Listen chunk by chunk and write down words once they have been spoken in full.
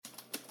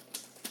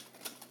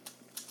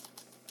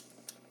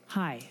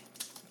Hi,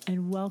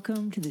 and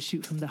welcome to the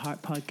Shoot from the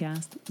Heart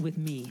podcast with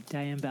me,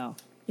 Diane Bell.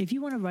 If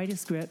you want to write a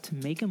script,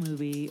 make a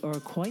movie, or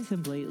quite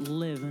simply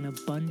live an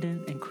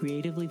abundant and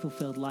creatively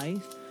fulfilled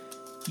life,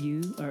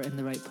 you are in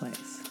the right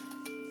place.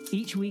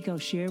 Each week I'll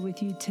share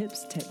with you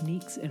tips,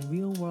 techniques, and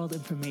real-world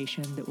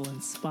information that will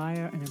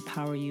inspire and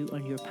empower you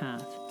on your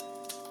path.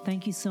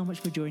 Thank you so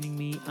much for joining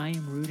me. I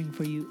am rooting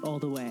for you all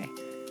the way.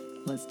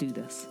 Let's do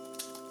this.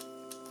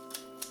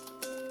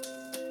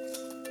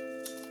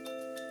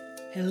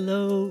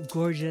 Hello,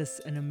 gorgeous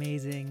and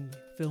amazing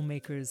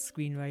filmmakers,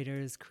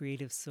 screenwriters,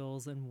 creative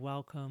souls, and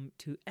welcome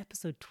to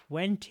episode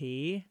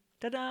 20,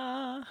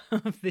 ta-da,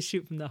 of the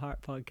Shoot from the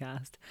Heart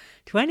podcast.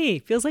 20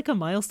 feels like a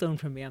milestone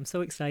for me. I'm so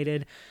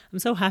excited. I'm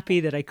so happy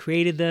that I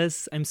created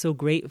this. I'm so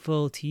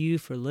grateful to you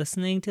for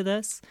listening to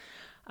this.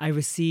 I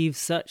receive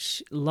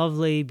such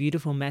lovely,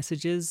 beautiful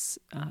messages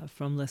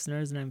from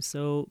listeners, and I'm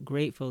so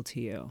grateful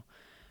to you.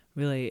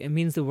 Really, it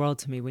means the world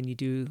to me when you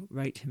do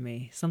write to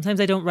me.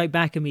 Sometimes I don't write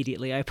back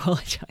immediately. I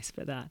apologize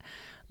for that.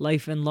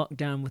 Life in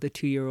lockdown with a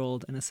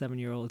 2-year-old and a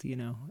 7-year-old,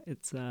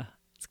 it's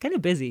kind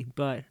of busy,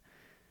 but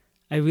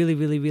I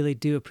really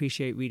do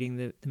appreciate reading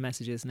the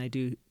messages, and I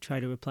do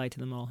try to reply to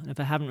them all. And if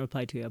I haven't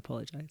replied to you, I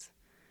apologize.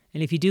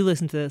 And if you do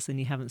listen to this and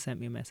you haven't sent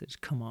me a message,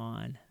 come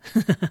on,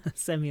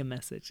 send me a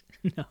message.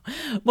 No,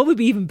 what would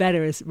be even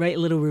better is write a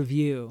little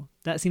review.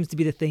 That seems to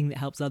be the thing that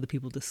helps other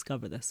people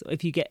discover this. So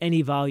if you get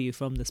any value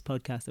from this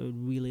podcast, I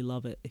would really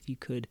love it if you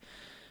could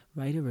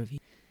write a review.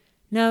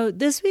 Now,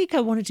 this week I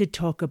wanted to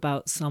talk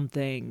about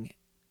something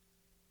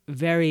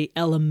very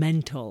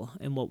elemental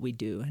in what we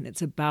do, and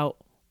it's about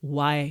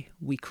why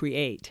we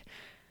create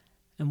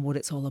and what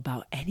it's all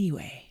about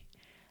anyway.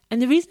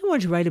 And the reason I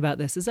wanted to write about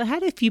this is I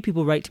had a few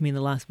people write to me in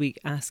the last week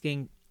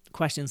asking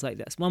questions like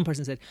this. One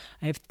person said,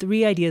 I have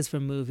 3 ideas for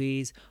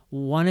movies.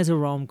 One is a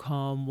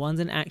rom-com,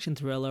 one's an action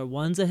thriller,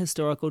 one's a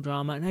historical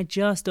drama, and I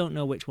just don't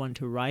know which one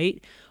to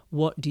write.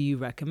 What do you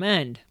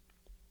recommend?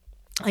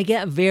 I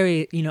get a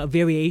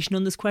variation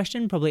on this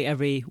question probably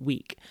every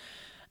week.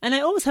 And I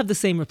always have the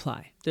same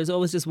reply. There's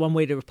always just one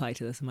way to reply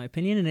to this, in my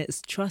opinion, and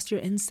it's trust your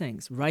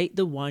instincts. Write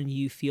the one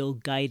you feel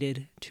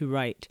guided to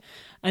write.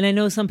 And I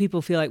know some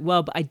people feel like,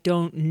 well, but I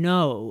don't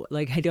know.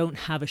 Like, I don't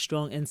have a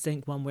strong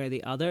instinct one way or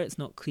the other. It's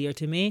not clear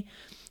to me.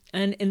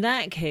 And in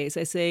that case,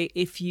 I say,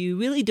 if you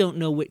really don't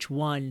know which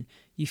one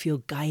you feel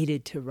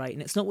guided to write,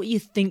 and it's not what you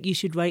think you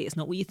should write, it's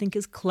not what you think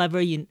is clever,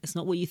 it's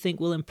not what you think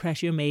will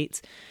impress your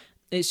mates,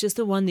 it's just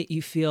the one that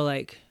you feel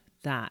like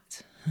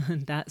that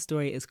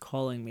story is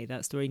calling me.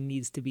 That story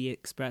needs to be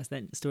expressed.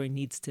 That story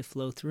needs to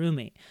flow through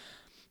me.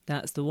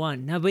 That's the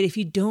one. Now, but if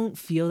you don't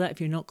feel that, if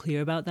you're not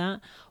clear about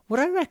that, what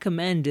I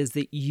recommend is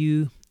that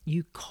you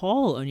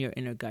call on your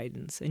inner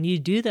guidance. And you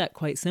do that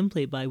quite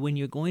simply by when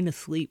you're going to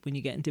sleep, when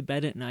you get into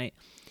bed at night,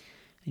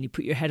 and you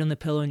put your head on the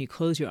pillow and you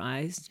close your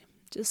eyes,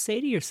 just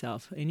say to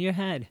yourself in your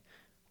head,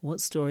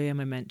 what story am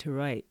I meant to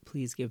write?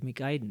 Please give me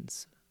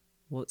guidance.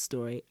 What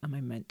story am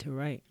I meant to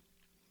write?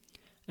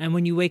 And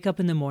when you wake up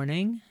in the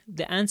morning,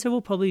 the answer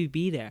will probably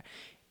be there.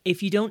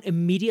 If you don't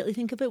immediately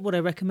think of it, what I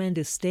recommend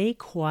is stay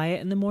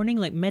quiet in the morning,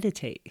 like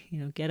meditate.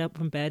 Get up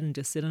from bed and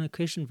just sit on a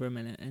cushion for a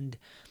minute and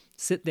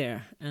sit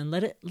there and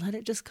let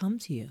it just come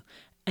to you.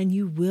 And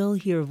you will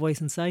hear a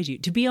voice inside you.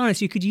 To be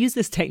honest, you could use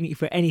this technique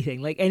for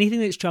anything, like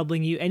anything that's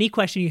troubling you, any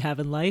question you have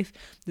in life.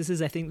 This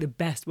is, I think, the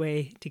best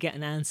way to get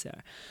an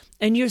answer.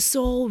 And your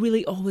soul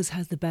really always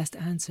has the best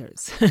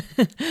answers.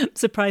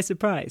 Surprise,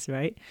 surprise,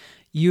 right?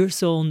 Your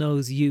soul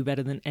knows you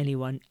better than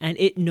anyone, and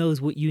it knows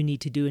what you need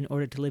to do in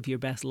order to live your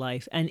best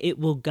life. And it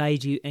will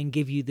guide you and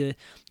give you the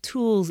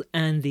tools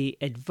and the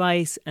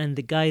advice and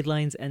the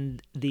guidelines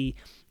and the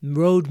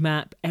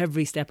roadmap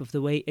every step of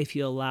the way if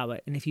you allow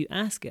it and if you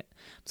ask it.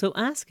 So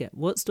ask it,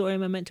 what story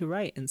am I meant to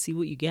write, and see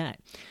what you get.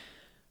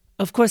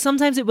 Of course,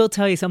 sometimes it will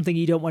tell you something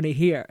you don't want to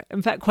hear.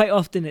 In fact, quite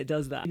often it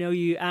does that.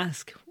 You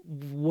ask,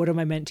 what am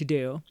I meant to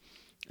do?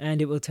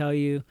 And it will tell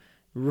you,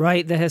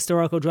 write the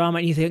historical drama,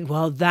 and you think,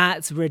 well,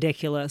 that's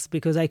ridiculous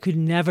because I could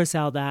never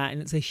sell that,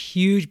 and it's a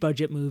huge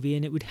budget movie,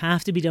 and it would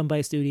have to be done by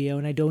a studio,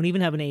 and I don't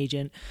even have an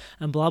agent,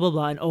 and blah, blah,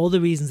 blah, and all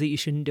the reasons that you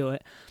shouldn't do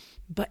it.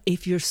 But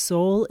if your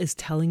soul is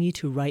telling you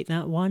to write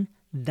that one,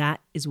 that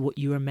is what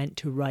you are meant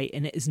to write,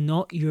 and it is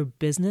not your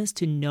business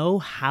to know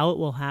how it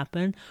will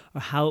happen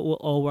or how it will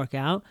all work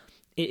out.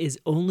 It is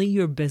only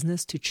your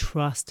business to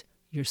trust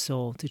your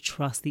soul, to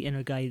trust the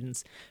inner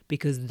guidance,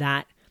 because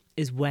that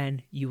is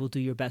when you will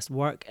do your best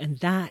work, and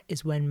that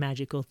is when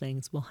magical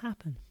things will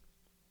happen.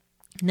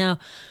 Now,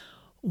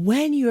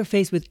 when you are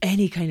faced with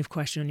any kind of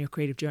question on your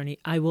creative journey,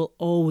 I will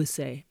always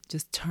say,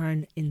 just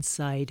turn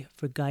inside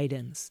for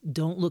guidance.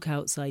 Don't look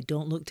outside.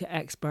 Don't look to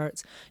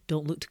experts.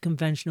 Don't look to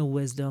conventional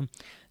wisdom.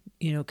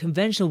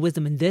 Conventional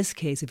wisdom in this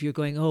case, if you're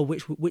going, oh,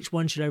 which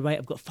one should I write?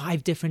 I've got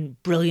 5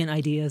 different brilliant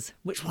ideas.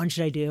 Which one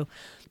should I do?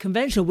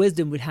 Conventional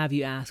wisdom would have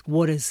you ask,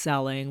 what is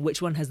selling?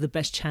 Which one has the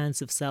best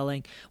chance of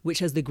selling? Which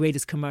has the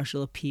greatest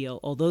commercial appeal?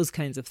 All those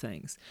kinds of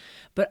things.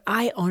 But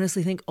I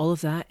honestly think all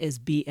of that is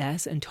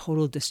BS and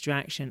total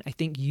distraction. I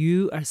think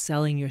you are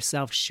selling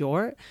yourself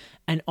short.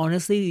 And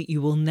honestly,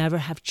 you will never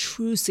have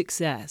true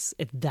success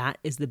if that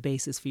is the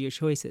basis for your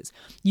choices.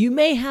 You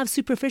may have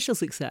superficial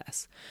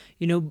success.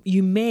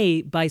 You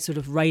may, by sort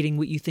of writing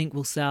what you think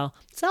will sell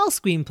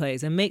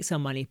screenplays and make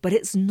some money, but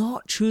it's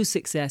not true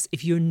success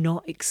if you're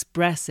not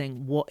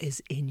expressing what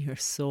is in your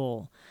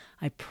soul.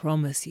 I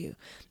promise you,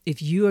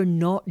 if you are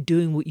not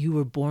doing what you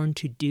were born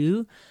to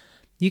do,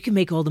 you can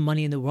make all the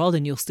money in the world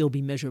and you'll still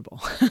be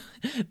miserable.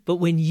 But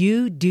when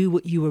you do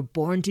what you were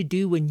born to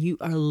do, when you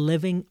are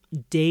living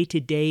day to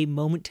day,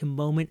 moment to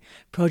moment,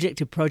 project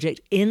to project,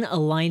 in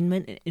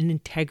alignment and in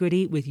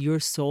integrity with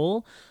your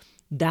soul,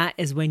 that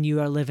is when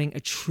you are living a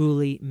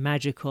truly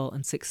magical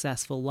and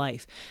successful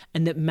life.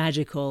 And that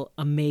magical,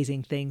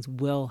 amazing things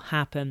will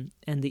happen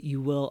and that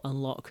you will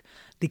unlock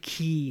the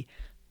key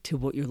to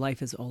what your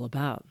life is all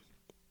about.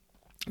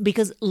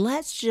 Because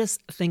let's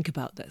just think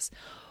about this.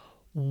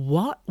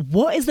 What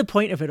is the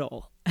point of it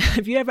all?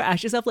 Have you ever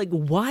asked yourself,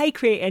 why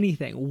create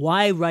anything?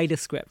 Why write a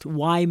script?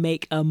 Why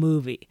make a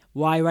movie?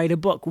 Why write a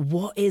book?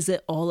 What is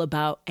it all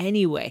about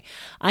anyway?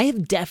 I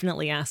have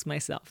definitely asked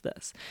myself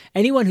this.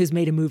 Anyone who's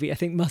made a movie, I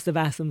think, must have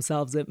asked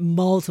themselves it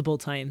multiple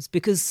times,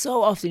 because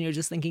so often you're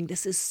just thinking,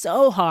 this is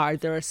so hard.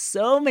 There are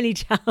so many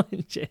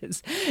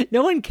challenges.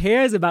 No one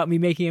cares about me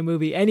making a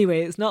movie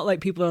anyway. It's not like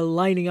people are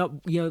lining up,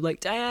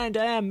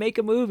 Diane, make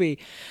a movie.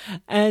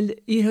 And,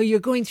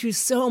 you're going through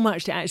so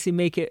much to actually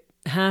make it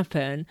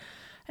happen.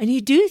 And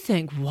you do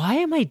think, why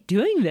am I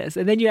doing this?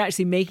 And then you're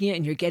actually making it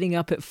and you're getting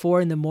up at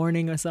 4 a.m.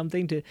 or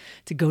something to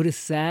go to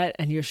set,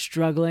 and you're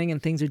struggling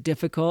and things are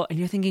difficult. And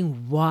you're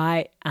thinking,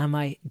 why am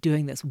I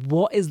doing this?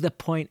 What is the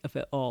point of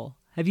it all?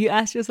 Have you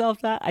asked yourself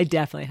that? I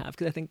definitely have,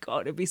 because I think,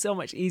 God, it'd be so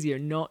much easier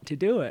not to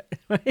do it.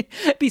 Right?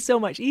 It'd be so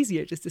much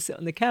easier just to sit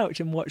on the couch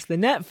and watch the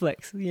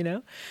Netflix,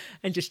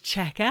 and just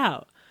check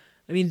out.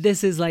 I mean,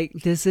 this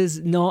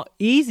is not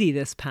easy,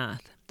 this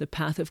path, the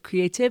path of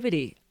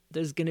creativity.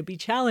 There's going to be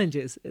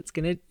challenges. It's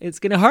going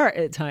to hurt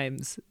at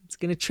times. It's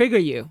going to trigger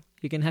you.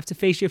 You're going to have to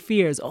face your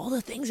fears. All the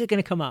things are going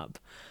to come up.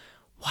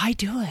 Why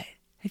do it?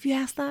 Have you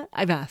asked that?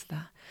 I've asked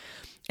that.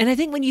 And I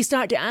think when you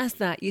start to ask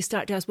that, you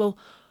start to ask, well,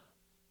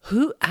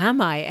 who am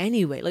I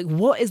anyway?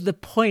 What is the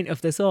point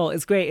of this all?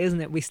 It's great,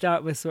 isn't it? We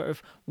start with sort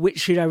of, which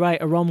should I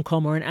write, a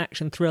rom-com or an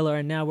action thriller?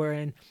 And now we're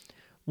in,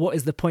 what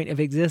is the point of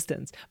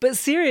existence? But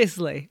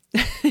seriously,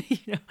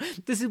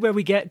 this is where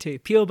we get to.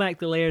 Peel back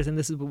the layers and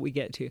this is what we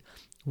get to.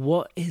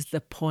 What is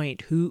the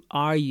point? Who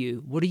are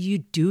you? What are you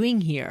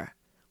doing here?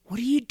 What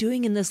are you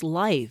doing in this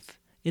life,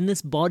 in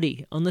this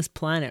body, on this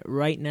planet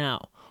right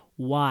now?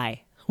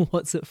 Why?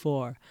 What's it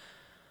for?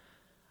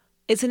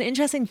 It's an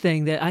interesting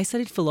thing that I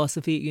studied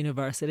philosophy at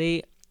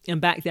university, and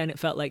back then it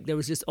felt like there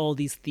was just all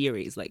these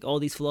theories, all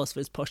these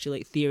philosophers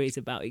postulate theories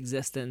about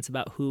existence,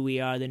 about who we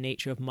are, the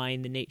nature of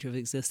mind, the nature of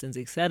existence,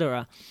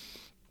 etc.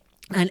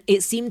 And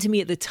it seemed to me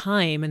at the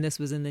time, and this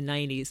was in the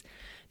 90s,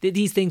 that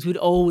these things would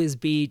always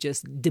be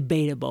just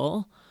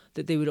debatable,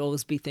 that they would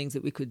always be things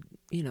that we could,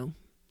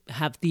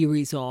 have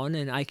theories on,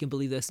 and I can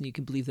believe this and you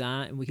can believe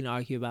that, and we can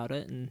argue about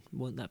it, and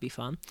won't that be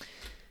fun?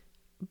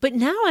 But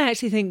now I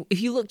actually think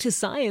if you look to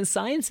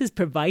science is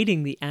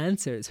providing the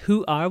answers.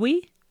 Who are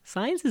we?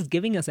 Science is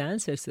giving us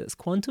answers to this.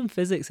 Quantum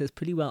physics has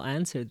pretty well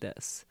answered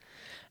this.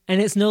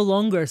 And it's no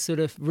longer sort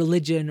of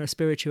religion or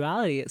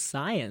spirituality, it's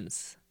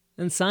science.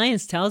 And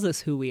science tells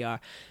us who we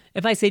are.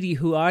 If I say to you,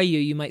 who are you?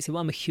 You might say,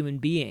 well, I'm a human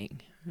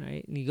being,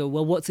 right? And you go,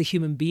 well, what's a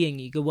human being?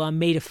 You go, well, I'm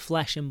made of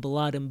flesh and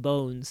blood and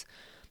bones.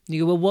 And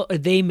you go, well, what are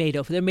they made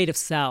of? They're made of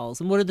cells.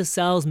 And what are the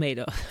cells made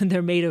of? And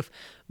they're made of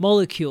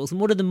molecules.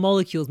 And what are the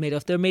molecules made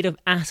of? They're made of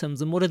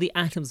atoms. And what are the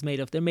atoms made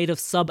of? They're made of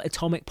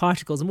subatomic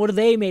particles. And what are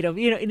they made of?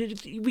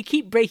 We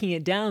keep breaking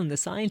it down. The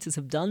scientists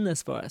have done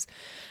this for us.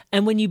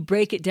 And when you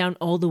break it down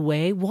all the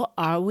way, what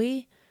are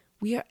we?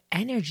 We are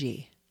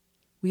energy.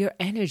 We are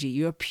energy.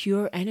 You are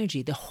pure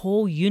energy. The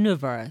whole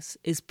universe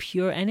is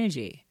pure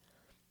energy.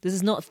 This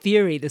is not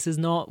theory. This is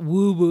not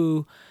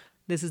woo-woo.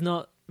 This is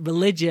not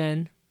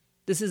religion.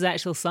 This is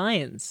actual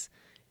science.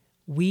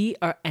 We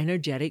are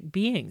energetic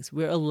beings.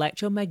 We're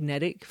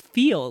electromagnetic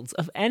fields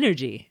of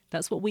energy.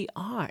 That's what we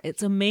are.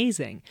 It's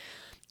amazing.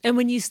 And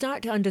when you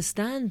start to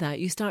understand that,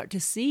 you start to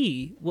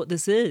see what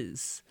this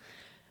is.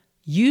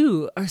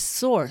 You are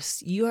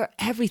source. You are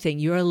everything.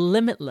 You are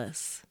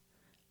limitless,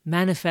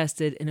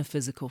 manifested in a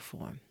physical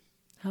form.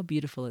 How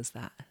beautiful is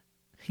that?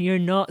 You're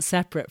not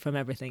separate from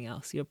everything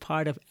else. You're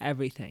part of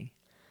everything.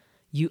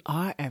 You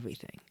are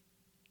everything,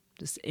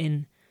 just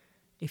in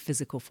a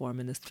physical form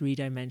in this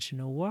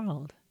 3-dimensional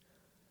world.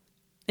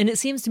 And it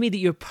seems to me that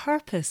your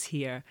purpose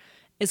here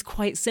is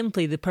quite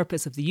simply the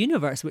purpose of the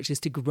universe, which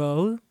is to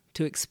grow,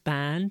 to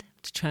expand,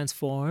 to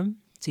transform,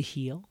 to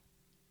heal.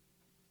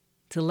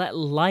 to let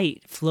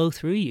light flow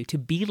through you, to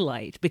be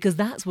light, because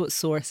that's what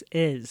source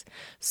is.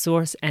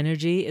 Source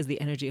energy is the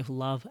energy of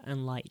love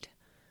and light.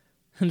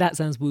 And that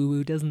sounds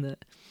woo-woo, doesn't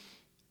it?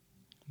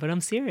 But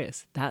I'm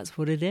serious. That's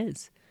what it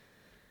is.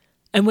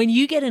 And when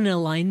you get in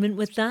alignment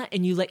with that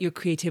and you let your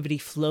creativity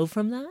flow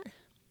from that,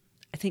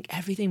 I think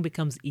everything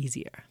becomes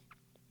easier.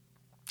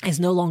 It's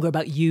no longer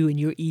about you and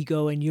your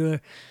ego and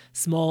your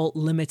small,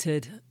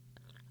 limited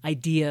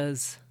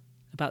ideas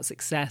about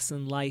success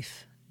and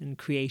life and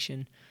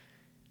creation.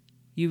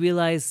 You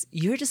realize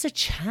you're just a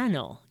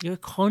channel. You're a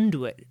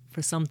conduit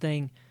for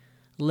something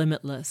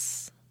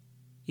limitless,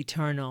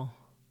 eternal.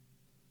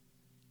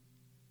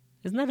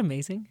 Isn't that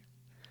amazing?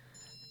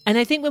 And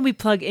I think when we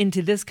plug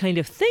into this kind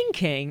of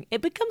thinking,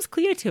 it becomes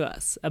clear to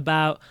us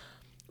about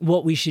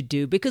what we should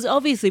do. Because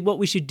obviously what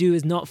we should do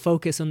is not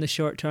focus on the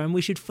short term.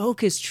 We should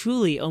focus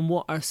truly on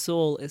what our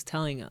soul is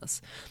telling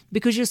us.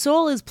 Because your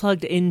soul is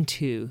plugged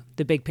into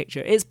the big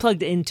picture. It's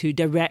plugged into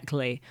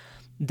directly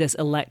this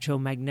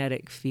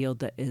electromagnetic field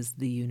that is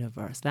the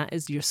universe. That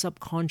is, your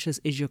subconscious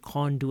is your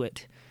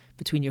conduit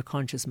between your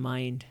conscious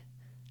mind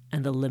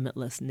and the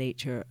limitless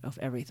nature of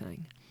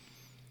everything.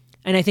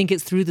 And I think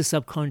it's through the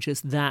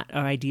subconscious that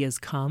our ideas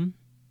come,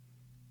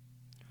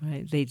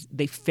 right?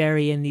 They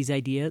ferry in these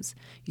ideas.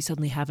 You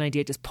suddenly have an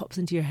idea, it just pops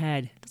into your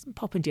head. It doesn't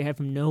pop into your head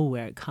from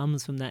nowhere. It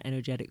comes from that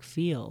energetic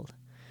field.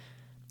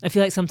 I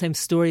feel like sometimes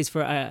stories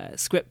for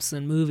scripts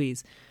and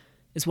movies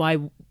is why,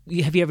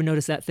 have you ever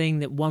noticed that thing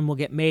that one will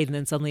get made and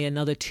then suddenly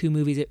another 2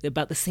 movies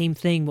about the same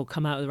thing will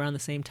come out around the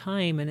same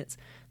time? And it's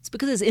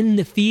because it's in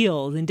the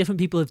field and different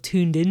people have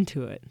tuned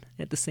into it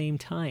at the same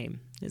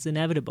time. It's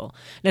inevitable.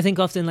 And I think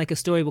often like a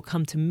story will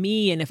come to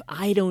me, and if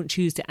I don't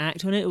choose to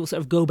act on it, it will sort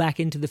of go back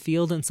into the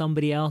field and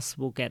somebody else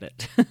will get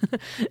it,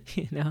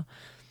 you know?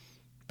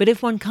 But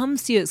if one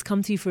comes to you, it's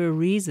come to you for a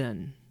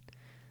reason.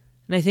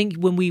 And I think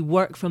when we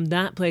work from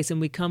that place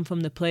and we come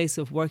from the place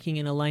of working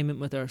in alignment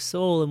with our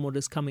soul and what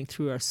is coming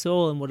through our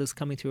soul and what is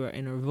coming through our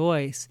inner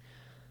voice,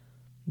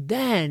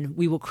 then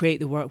we will create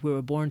the work we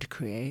were born to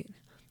create.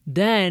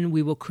 Then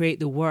we will create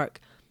the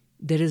work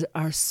that is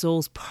our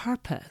soul's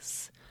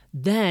purpose.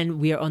 Then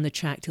we are on the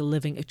track to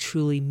living a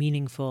truly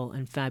meaningful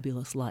and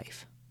fabulous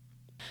life.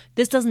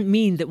 This doesn't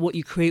mean that what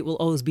you create will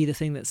always be the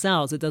thing that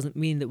sells. It doesn't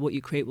mean that what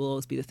you create will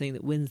always be the thing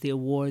that wins the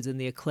awards and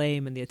the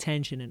acclaim and the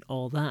attention and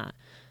all that.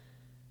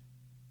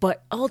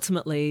 But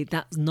ultimately,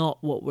 that's not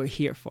what we're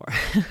here for,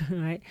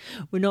 right?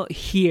 We're not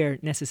here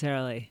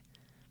necessarily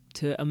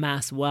to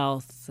amass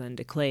wealth and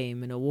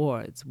acclaim and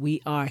awards.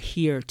 We are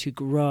here to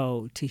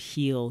grow, to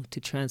heal, to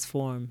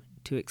transform,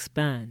 to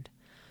expand.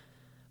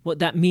 What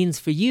that means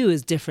for you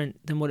is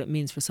different than what it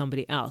means for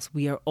somebody else.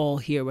 We are all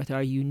here with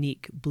our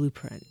unique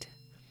blueprint.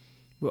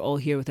 We're all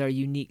here with our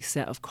unique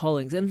set of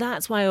callings. And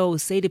that's why I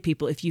always say to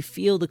people, if you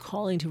feel the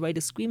calling to write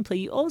a screenplay,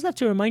 you always have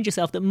to remind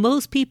yourself that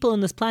most people on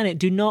this planet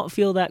do not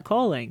feel that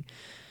calling.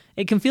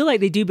 It can feel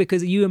like they do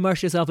because you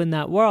immerse yourself in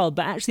that world,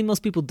 but actually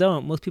most people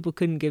don't. Most people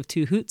couldn't give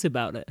 2 hoots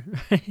about it,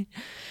 right?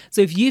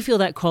 So if you feel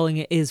that calling,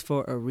 it is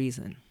for a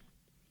reason.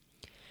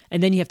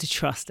 And then you have to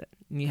trust it,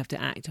 and you have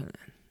to act on it.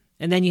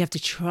 And then you have to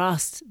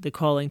trust the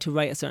calling to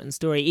write a certain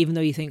story, even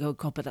though you think, oh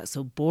God, but that's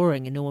so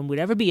boring and no one would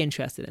ever be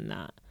interested in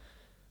that.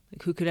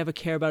 Like, who could ever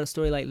care about a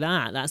story like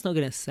that? That's not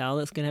going to sell.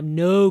 That's going to have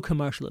no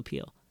commercial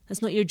appeal.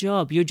 That's not your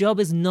job. Your job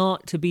is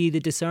not to be the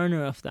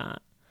discerner of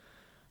that.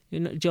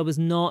 Your job is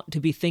not to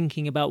be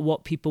thinking about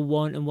what people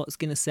want and what's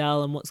going to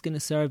sell and what's going to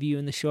serve you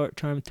in the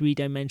short-term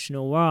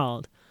 3-dimensional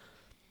world.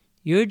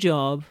 Your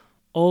job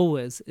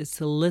always is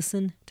to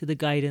listen to the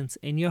guidance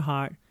in your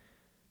heart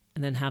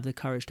and then have the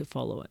courage to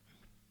follow it.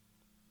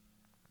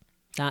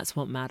 That's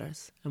what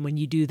matters. And when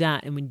you do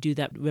that, and when you do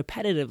that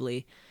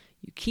repetitively,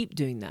 you keep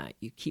doing that.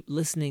 You keep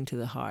listening to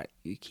the heart.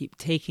 You keep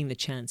taking the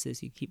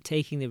chances. You keep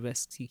taking the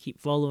risks. You keep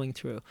following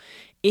through.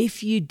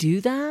 If you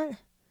do that,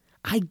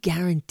 I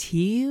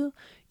guarantee you,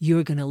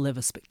 you're going to live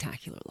a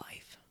spectacular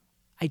life.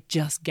 I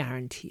just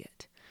guarantee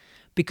it.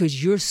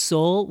 Because your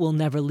soul will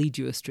never lead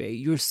you astray.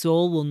 Your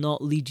soul will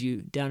not lead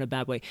you down a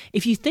bad way.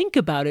 If you think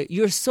about it,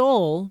 your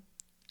soul,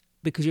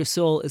 because your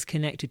soul is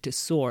connected to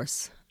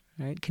source,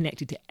 right?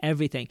 Connected to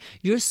everything.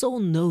 Your soul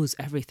knows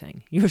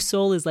everything. Your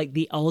soul is like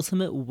the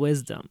ultimate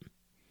wisdom.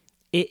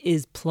 It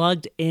is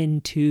plugged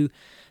into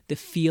the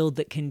field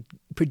that can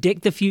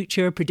predict the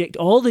future, predict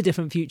all the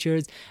different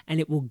futures, and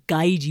it will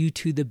guide you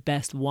to the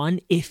best one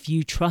if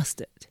you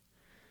trust it.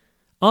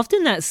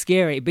 Often that's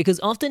scary because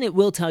often it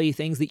will tell you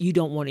things that you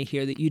don't want to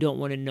hear, that you don't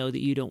want to know,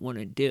 that you don't want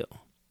to do.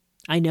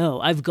 I know,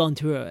 I've gone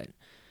through it.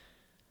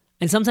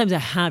 And sometimes I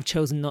have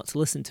chosen not to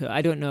listen to it.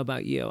 I don't know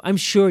about you. I'm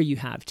sure you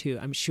have too.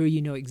 I'm sure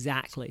you know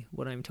exactly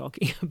what I'm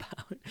talking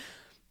about.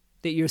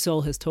 That your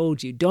soul has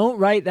told you, don't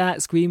write that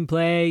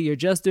screenplay. You're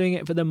just doing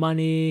it for the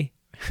money.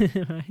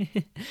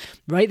 Right?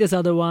 Write this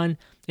other one.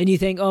 And you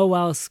think, oh,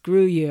 well,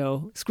 screw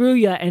you. Screw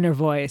your inner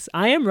voice.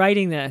 I am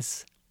writing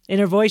this.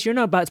 Inner voice, you're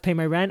not about to pay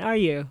my rent, are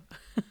you?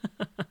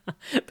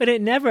 But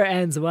it never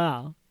ends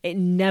well. It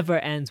never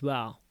ends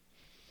well.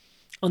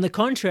 On the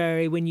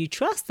contrary, when you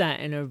trust that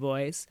inner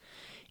voice,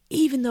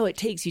 even though it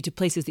takes you to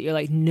places that you're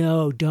like,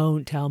 no,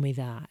 don't tell me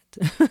that.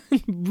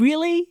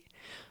 Really?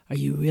 Are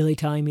you really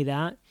telling me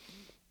that?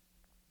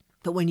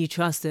 But when you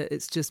trust it,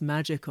 it's just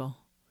magical.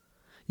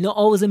 Not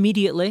always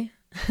immediately.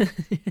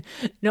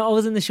 Not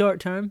always in the short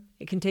term.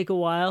 It can take a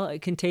while.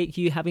 It can take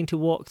you having to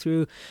walk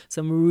through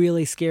some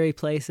really scary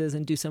places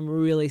and do some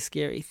really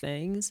scary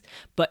things.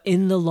 But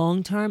in the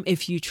long term,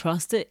 if you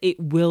trust it, it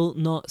will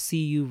not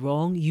see you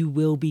wrong. You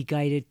will be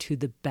guided to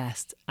the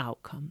best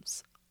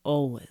outcomes.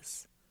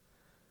 Always.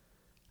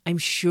 I'm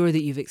sure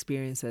that you've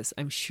experienced this.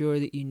 I'm sure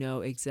that you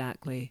know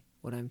exactly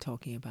what I'm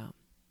talking about.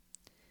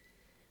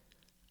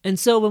 And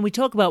so when we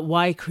talk about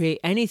why create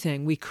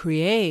anything, we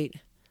create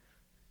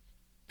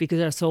because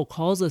our soul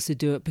calls us to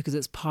do it, because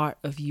it's part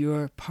of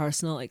your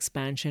personal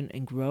expansion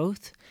and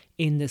growth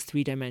in this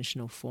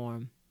three-dimensional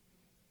form.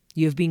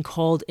 You have been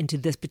called into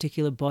this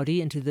particular body,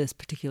 into this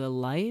particular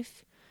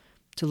life,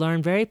 to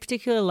learn very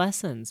particular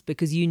lessons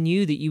because you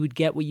knew that you would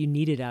get what you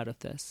needed out of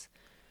this.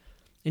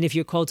 And if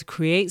you're called to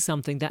create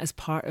something, that is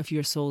part of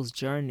your soul's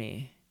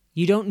journey.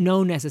 You don't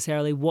know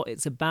necessarily what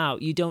it's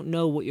about. You don't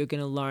know what you're going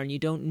to learn. You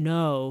don't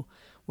know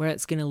where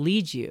it's going to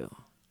lead you.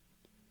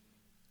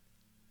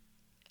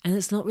 And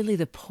it's not really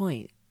the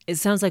point. It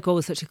sounds like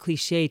always such a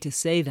cliche to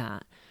say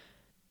that.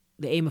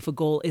 The aim of a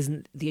goal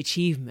isn't the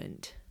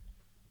achievement.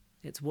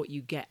 It's what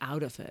you get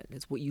out of it.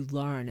 It's what you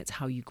learn. It's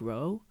how you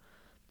grow.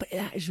 But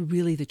that is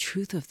really the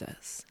truth of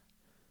this.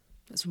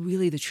 That's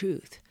really the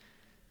truth.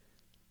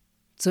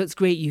 So it's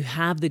great you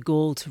have the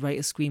goal to write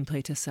a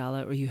screenplay to sell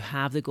it, or you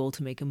have the goal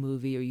to make a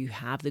movie, or you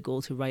have the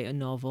goal to write a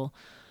novel.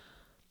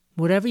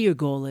 Whatever your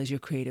goal is, your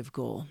creative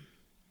goal,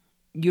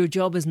 your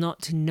job is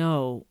not to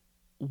know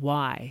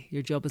why.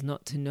 Your job is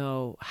not to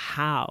know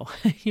how.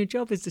 Your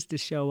job is just to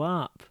show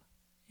up.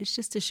 It's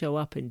just to show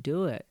up and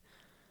do it.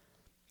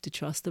 To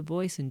trust the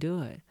voice and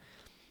do it.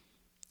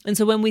 And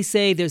so when we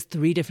say there's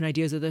 3 different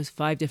ideas or there's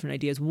 5 different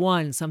ideas,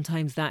 one,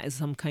 sometimes that is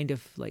some kind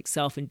of like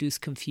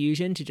self-induced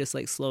confusion to just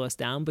like slow us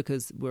down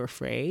because we're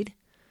afraid.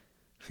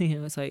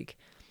 It's like,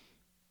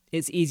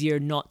 it's easier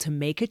not to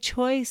make a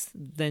choice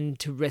than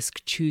to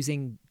risk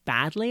choosing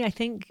badly. I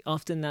think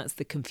often that's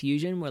the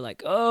confusion. We're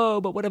like,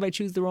 oh, but what if I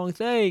choose the wrong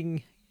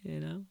thing?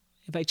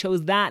 If I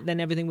chose that, then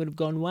everything would have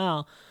gone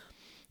well.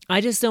 I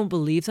just don't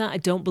believe that. I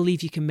don't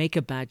believe you can make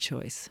a bad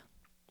choice.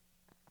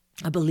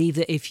 I believe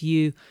that if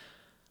you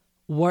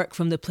work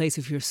from the place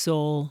of your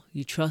soul,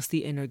 you trust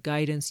the inner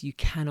guidance, you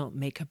cannot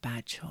make a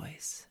bad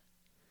choice.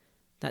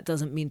 That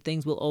doesn't mean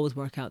things will always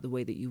work out the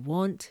way that you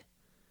want,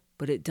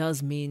 but it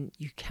does mean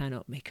you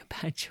cannot make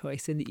a bad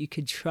choice and that you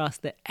can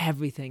trust that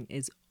everything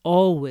is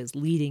always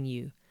leading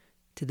you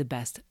to the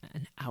best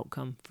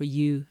outcome for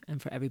you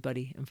and for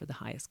everybody and for the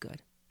highest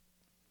good.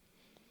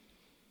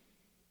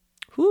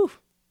 Whew.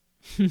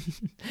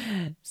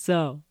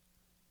 So,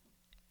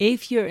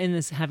 if you're in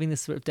this, having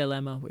this sort of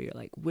dilemma where you're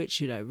like, which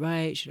should I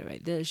write? Should I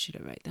write this? Should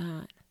I write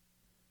that?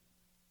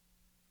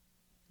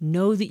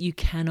 Know that you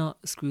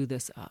cannot screw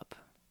this up.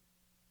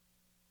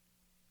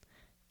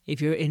 If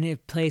you're in a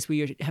place where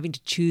you're having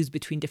to choose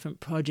between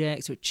different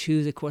projects or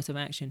choose a course of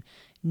action,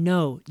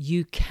 no,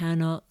 you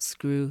cannot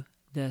screw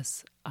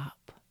this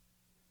up.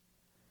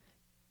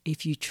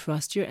 If you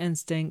trust your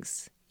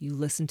instincts, you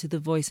listen to the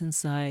voice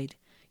inside,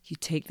 you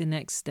take the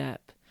next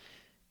step.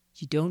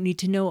 You don't need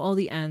to know all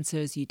the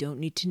answers. You don't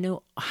need to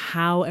know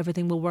how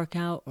everything will work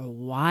out or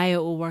why it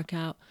will work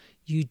out.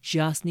 You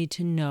just need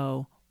to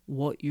know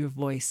what your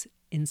voice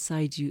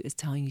inside you is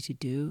telling you to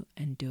do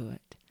and do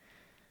it.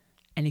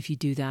 And if you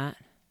do that,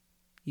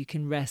 you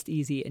can rest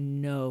easy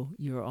and know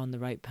you're on the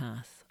right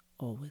path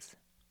always.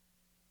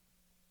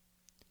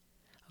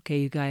 Okay,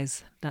 you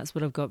guys, that's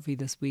what I've got for you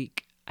this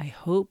week. I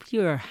hope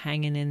you're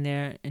hanging in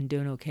there and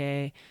doing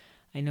okay.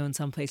 I know in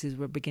some places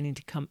we're beginning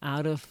to come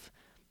out of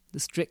the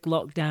strict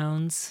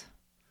lockdowns.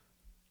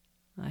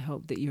 I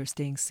hope that you're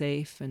staying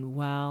safe and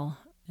well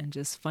and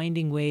just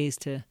finding ways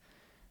to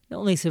not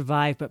only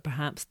survive but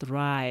perhaps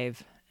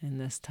thrive in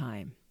this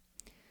time.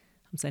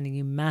 I'm sending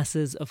you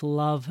masses of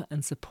love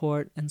and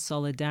support and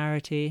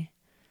solidarity.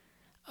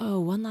 Oh,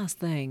 one last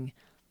thing.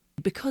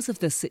 Because of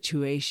this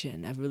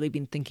situation, I've really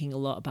been thinking a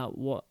lot about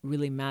what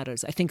really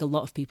matters. I think a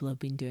lot of people have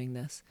been doing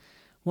this.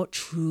 What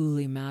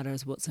truly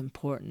matters, what's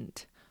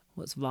important,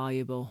 what's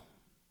valuable.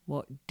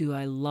 What do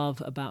I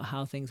love about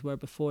how things were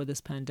before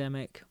this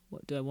pandemic?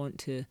 What do I want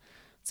to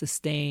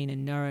sustain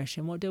and nourish?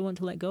 And what do I want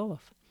to let go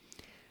of?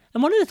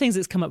 And one of the things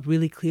that's come up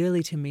really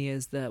clearly to me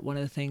is that one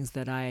of the things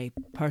that I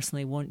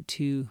personally want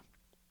to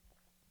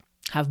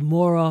have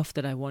more of,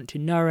 that I want to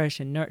nourish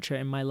and nurture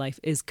in my life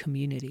is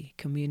community.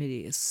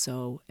 Community is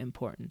so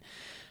important.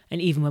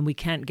 And even when we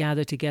can't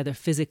gather together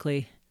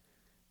physically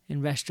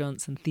in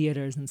restaurants and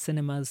theaters and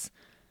cinemas,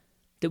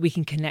 that we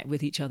can connect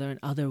with each other in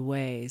other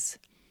ways.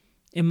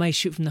 In my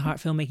Shoot from the Heart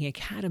Filmmaking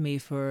Academy,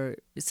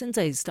 since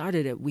I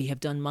started it, we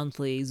have done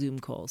monthly Zoom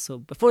calls. So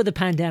before the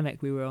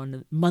pandemic, we were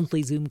on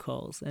monthly Zoom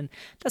calls. And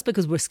that's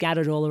because we're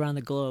scattered all around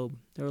the globe.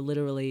 There are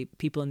literally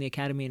people in the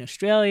academy in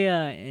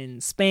Australia,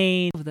 in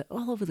Spain,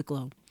 all over the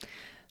globe.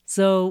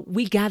 So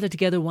we gather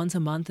together once a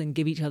month and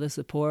give each other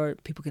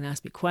support. People can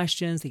ask me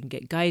questions, they can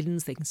get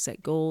guidance, they can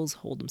set goals,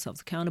 hold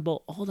themselves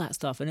accountable, all that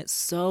stuff. And it's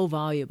so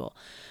valuable.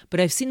 But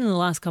I've seen in the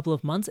last couple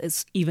of months,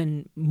 it's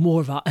even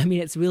more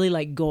it's really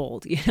like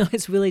gold.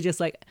 It's really just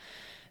like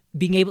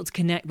being able to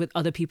connect with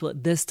other people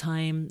at this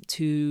time,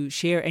 to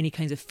share any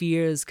kinds of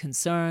fears,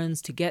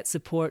 concerns, to get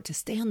support, to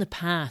stay on the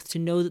path, to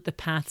know that the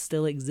path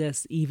still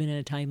exists even in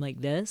a time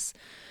like this.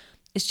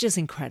 It's just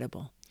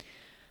incredible.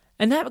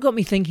 And that got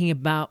me thinking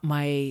about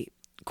my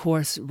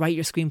course, Write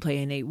Your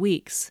Screenplay in 8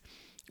 Weeks,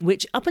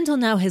 which up until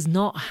now has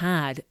not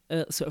had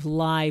a sort of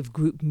live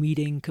group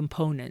meeting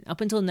component.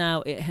 Up until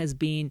now, it has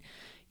been,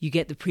 you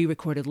get the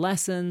pre-recorded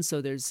lessons. So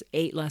there's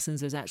 8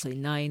 lessons. There's actually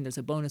 9. There's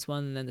a bonus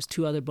one, and then there's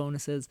 2 other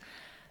bonuses.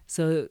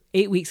 So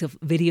 8 weeks of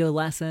video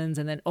lessons,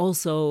 and then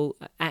also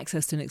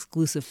access to an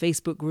exclusive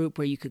Facebook group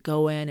where you could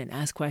go in and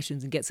ask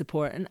questions and get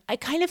support. And I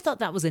kind of thought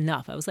that was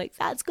enough. I was like,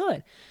 that's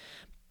good.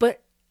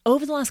 But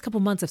over the last couple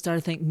of months, I've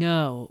started to think,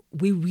 no,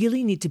 we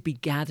really need to be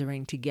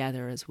gathering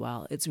together as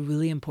well. It's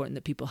really important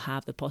that people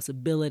have the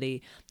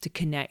possibility to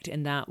connect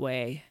in that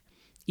way,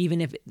 even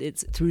if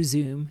it's through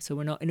Zoom. So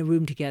we're not in a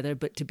room together,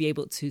 but to be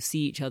able to see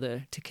each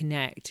other, to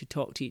connect, to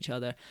talk to each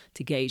other,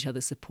 to get each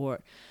other's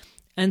support.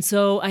 And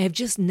so I have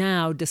just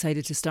now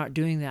decided to start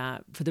doing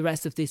that for the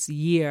rest of this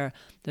year.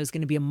 There's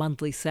going to be a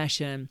monthly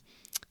session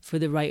for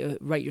the Write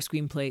Your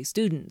Screenplay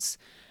students.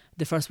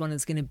 The first one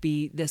is going to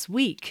be this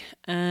week.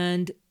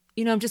 And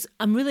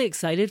I'm really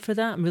excited for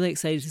that. I'm really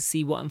excited to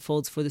see what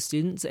unfolds for the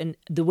students, and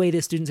the way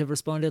the students have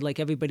responded. Like,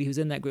 everybody who's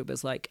in that group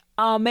is like,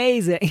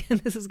 amazing.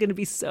 This is going to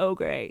be so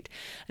great.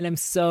 And I'm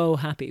so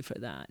happy for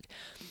that.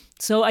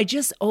 So I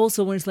just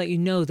also wanted to let you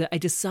know that I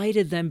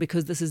decided then,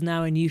 because this is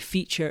now a new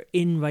feature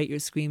in Write Your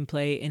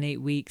Screenplay in 8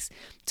 weeks,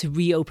 to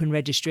reopen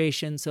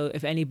registration. So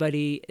if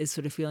anybody is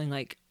sort of feeling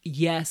like,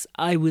 yes,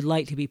 I would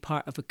like to be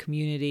part of a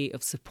community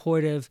of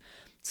supportive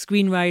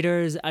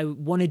screenwriters, I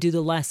want to do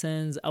the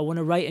lessons, I want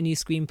to write a new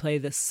screenplay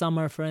this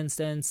summer, for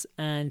instance,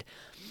 and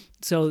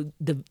so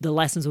the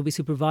lessons will be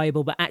super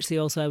valuable, but actually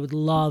also I would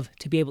love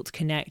to be able to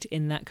connect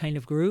in that kind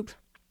of group.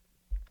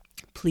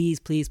 Please,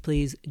 please,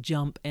 please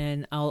jump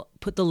in. I'll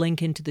put the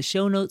link into the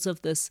show notes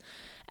of this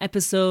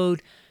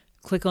episode.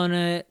 Click on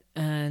it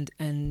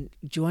and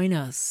join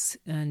us.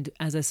 And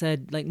as I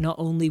said, like, not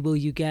only will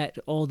you get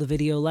all the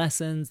video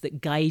lessons that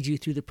guide you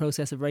through the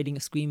process of writing a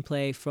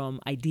screenplay from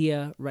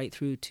idea right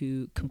through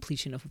to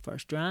completion of a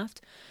first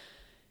draft,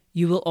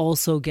 you will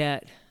also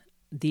get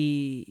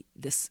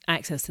this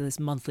access to this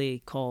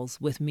monthly calls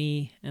with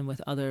me and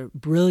with other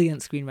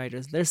brilliant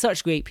screenwriters. They're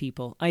such great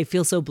people. I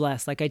feel so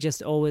blessed. Like,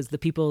 the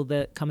people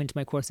that come into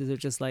my courses are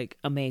just like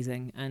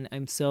amazing. And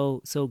I'm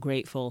so, so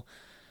grateful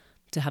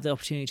to have the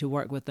opportunity to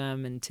work with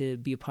them and to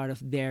be a part of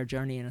their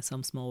journey in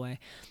some small way.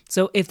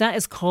 So if that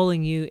is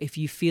calling you, if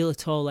you feel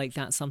at all like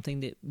that's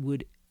something that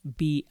would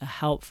be a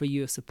help for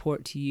you, a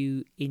support to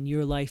you in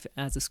your life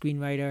as a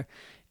screenwriter,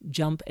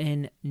 jump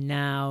in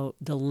now.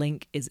 The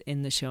link is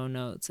in the show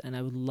notes, and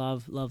I would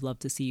love, love, love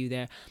to see you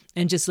there.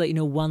 And just to let you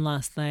know one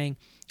last thing,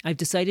 I've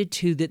decided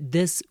that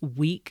this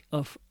week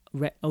of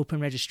open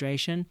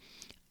registration,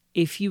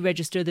 if you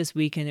register this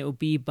week, and it will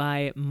be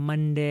by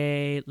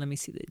Monday, let me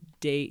see the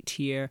date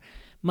here,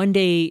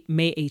 Monday,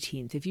 May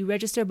 18th. If you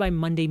register by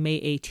Monday,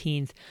 May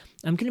 18th,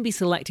 I'm going to be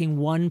selecting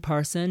one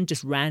person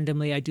just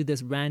randomly. I do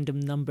this random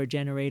number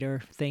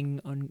generator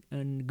thing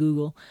on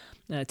Google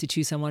to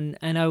choose someone.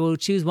 And I will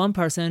choose one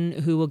person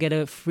who will get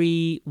a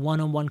free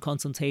one-on-one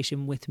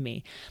consultation with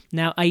me.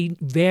 Now, I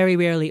very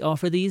rarely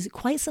offer these,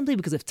 quite simply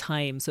because of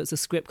time. So it's a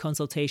script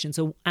consultation.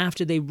 So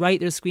after they write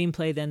their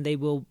screenplay, then they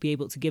will be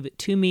able to give it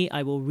to me.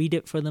 I will read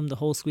it for them, the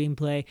whole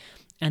screenplay.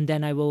 And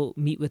then I will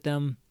meet with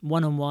them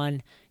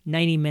one-on-one,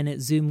 90-minute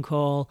Zoom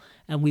call,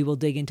 and we will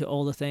dig into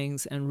all the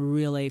things and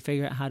really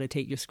figure out how to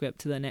take your script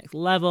to the next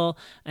level,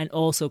 and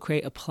also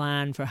create a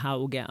plan for how it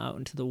will get out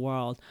into the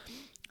world.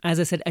 As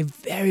I said, I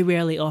very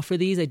rarely offer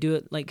these. I do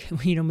it like,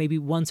 maybe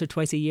once or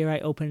twice a year I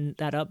open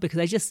that up, because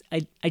I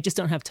just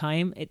don't have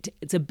time.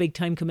 It's a big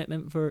time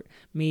commitment for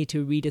me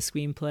to read a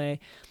screenplay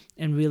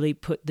and really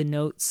put the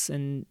notes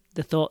and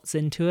the thoughts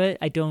into it.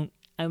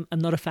 I'm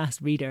not a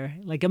fast reader.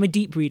 Like, I'm a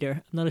deep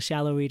reader. I'm not a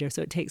shallow reader,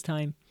 so it takes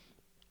time.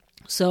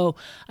 So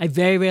I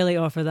very rarely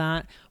offer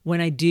that. When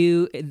I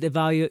do, the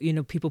value,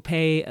 people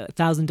pay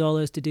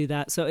 $1,000 to do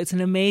that. So it's an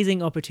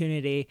amazing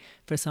opportunity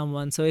for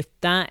someone. So if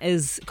that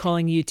is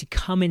calling you to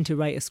come in to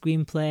write a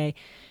screenplay,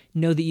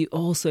 know that you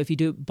also, if you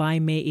do it by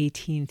May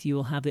 18th, you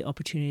will have the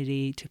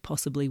opportunity to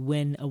possibly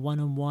win a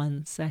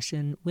one-on-one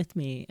session with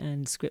me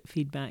and script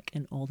feedback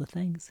and all the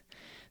things.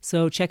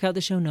 So check out the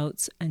show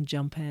notes and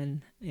jump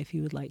in if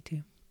you would like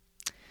to.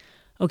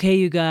 Okay,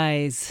 you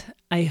guys,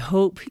 I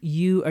hope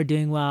you are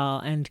doing well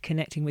and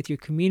connecting with your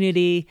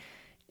community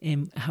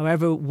in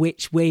however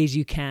which ways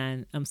you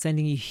can. I'm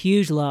sending you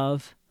huge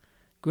love,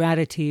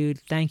 gratitude.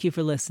 Thank you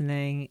for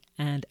listening,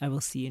 and I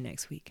will see you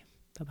next week.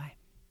 Bye-bye.